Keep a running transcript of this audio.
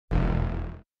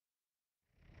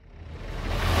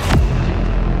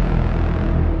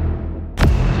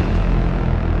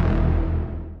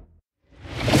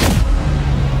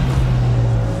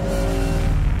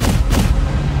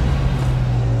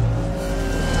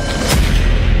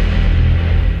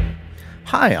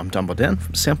Hi, I'm Dan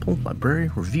from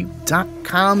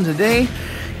SampleLibraryReview.com. Today,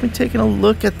 we're taking a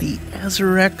look at the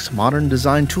AizerX Modern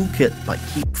Design Toolkit by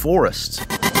KeepForest.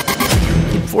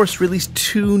 KeepForest released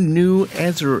two new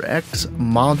AizerX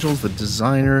modules, the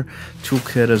Designer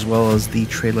Toolkit as well as the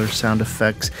trailer sound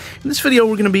effects. In this video,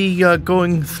 we're going to be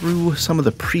going through some of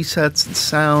the presets and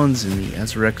sounds in the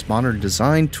AizerX Modern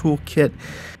Design Toolkit.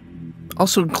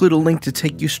 Also include a link to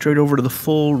take you straight over to the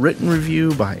full written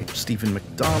review by Stephen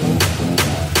McDonald.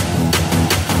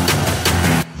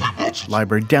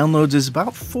 Library downloads is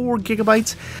about 4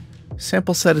 gigabytes.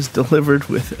 Sample set is delivered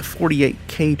with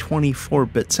 48K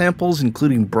 24-bit samples,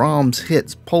 including Brahms,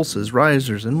 hits, pulses,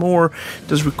 risers, and more. It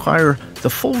does require the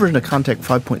full version of Kontakt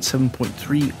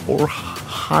 5.7.3 or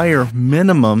higher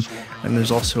minimum. And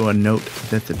there's also a note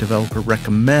that the developer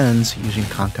recommends using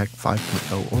Kontakt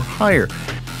 5.0 or higher.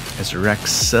 AizerX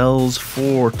sells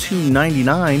for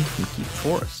 $2.99 from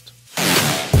KeepForest.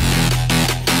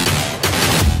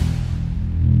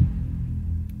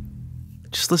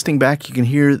 Just listening back, you can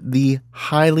hear the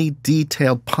highly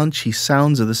detailed, punchy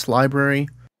sounds of this library.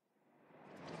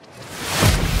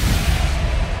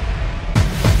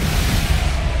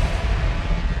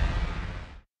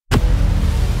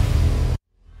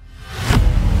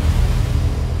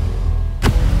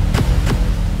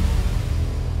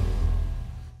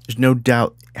 There's no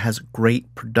doubt it has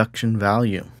great production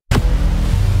value.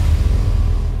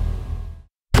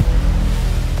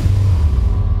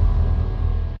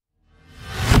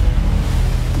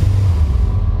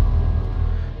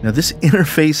 Now this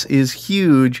interface is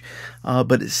huge,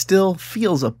 but it still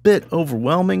feels a bit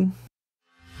overwhelming.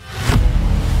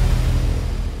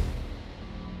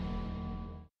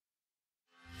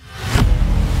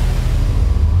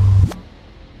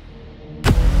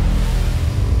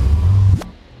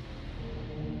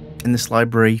 And this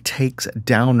library takes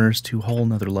downers to a whole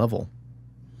nother level.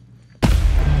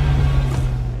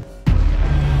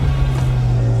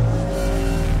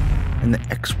 And the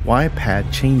XY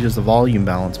pad changes the volume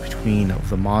balance between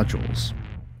the modules.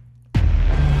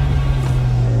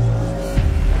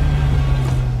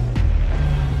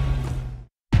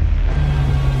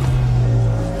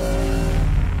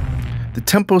 The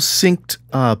tempo synced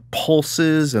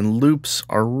pulses and loops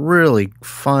are really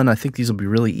fun. I think these will be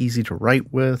really easy to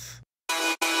write with.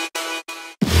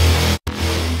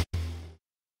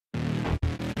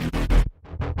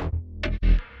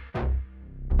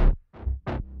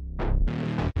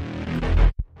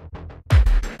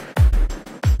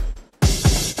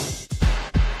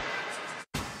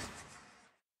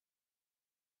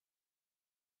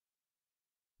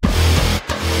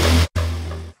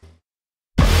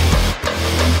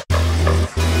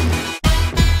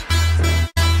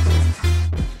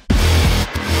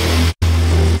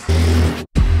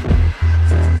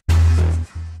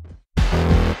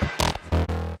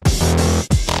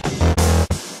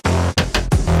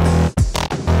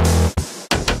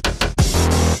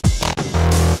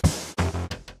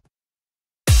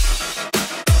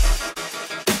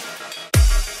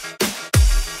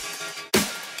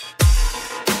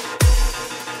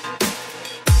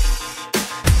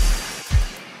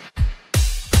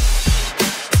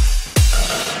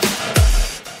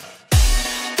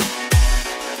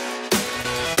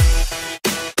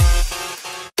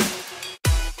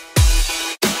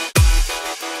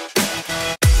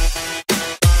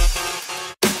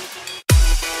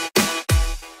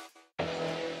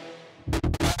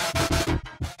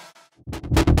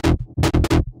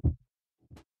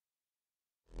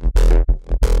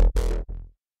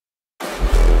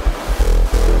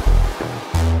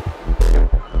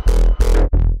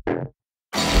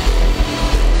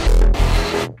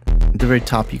 At the very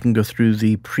top, you can go through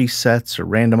the presets or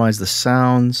randomize the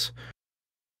sounds.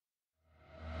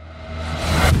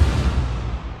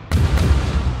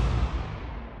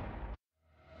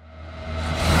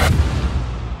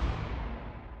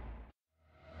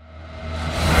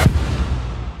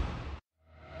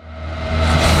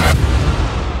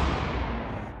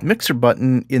 The mixer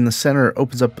button in the center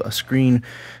opens up a screen.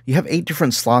 You have 8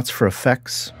 different slots for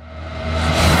effects.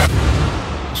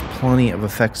 There's plenty of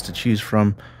effects to choose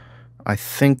from. I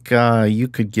think you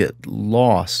could get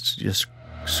lost just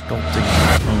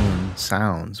sculpting your own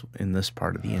sounds in this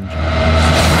part of the engine.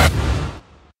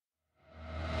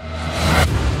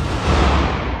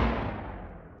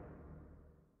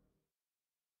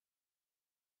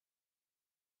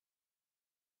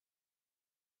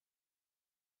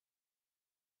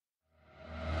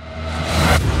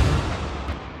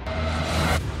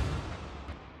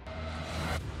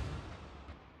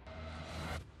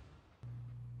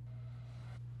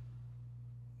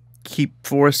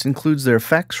 KeepForest includes their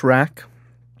effects rack.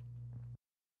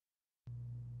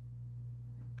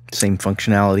 Same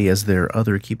functionality as their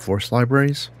other KeepForest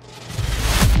libraries.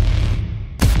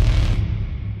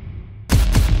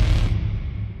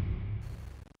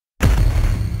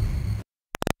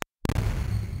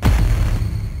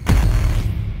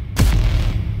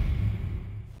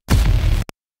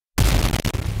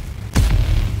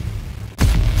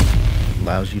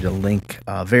 Allows you to link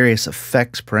various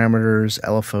effects, parameters,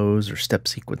 LFOs, or step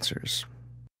sequencers.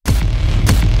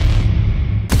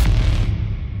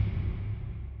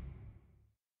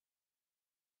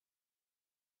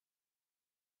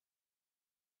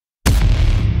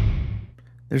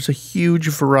 There's a huge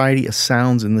variety of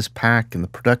sounds in this pack, and the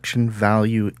production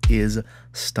value is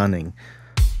stunning.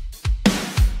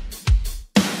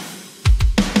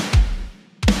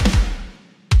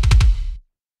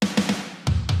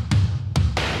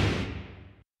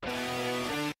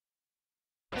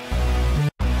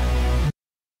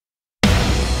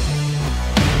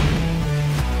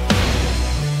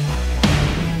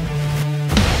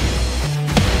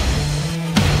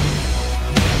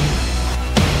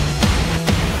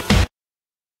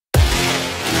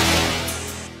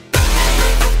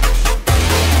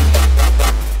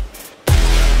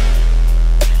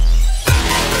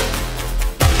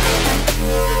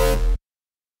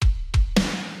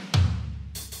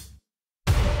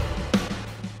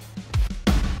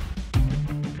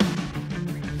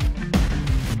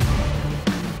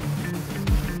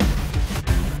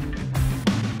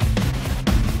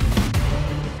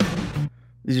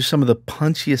 These are some of the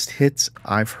punchiest hits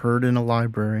I've heard in a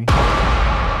library.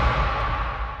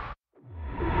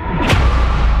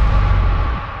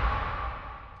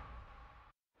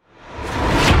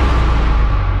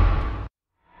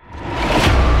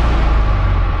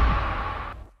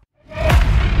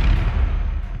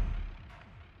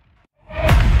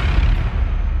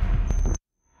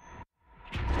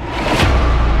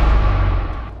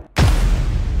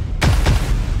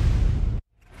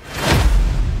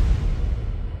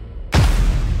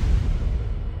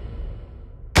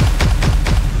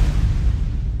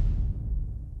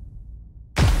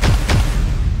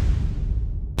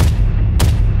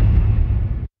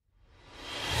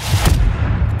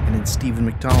 Stephen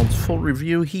McDonald's full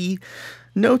review, he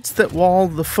notes that while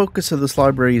the focus of this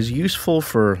library is useful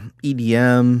for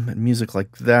EDM and music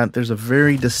like that, there's a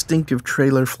very distinctive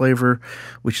trailer flavor,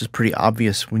 which is pretty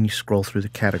obvious when you scroll through the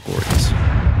categories.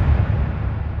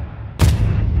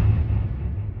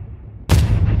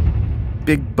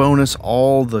 Big bonus,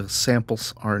 all the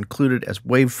samples are included as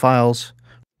WAV files.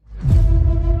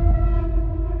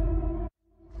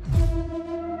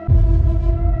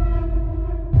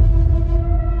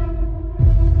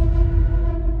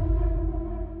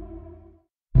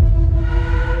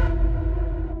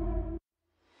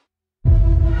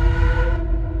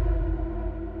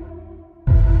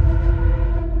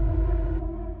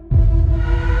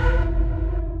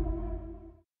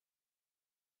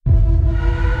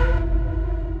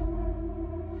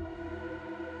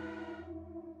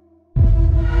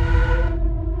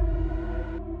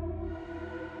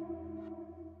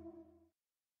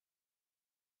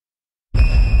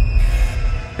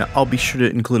 Now, I'll be sure to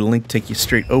include a link to take you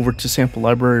straight over to Sample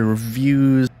Library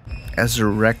Reviews,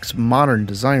 AizerX Modern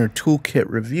Designer Toolkit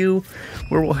review,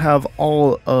 where we'll have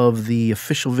all of the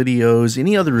official videos,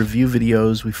 any other review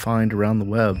videos we find around the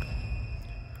web.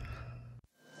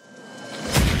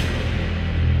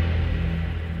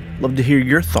 Love to hear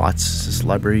your thoughts. Is this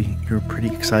library you're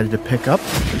pretty excited to pick up?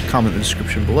 Comment in the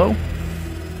description below.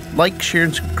 Like, share,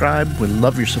 and subscribe. We'd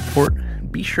love your support.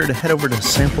 Be sure to head over to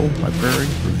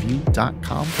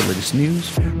samplelibraryreview.com for the latest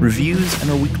news, reviews, and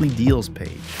our weekly deals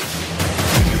page.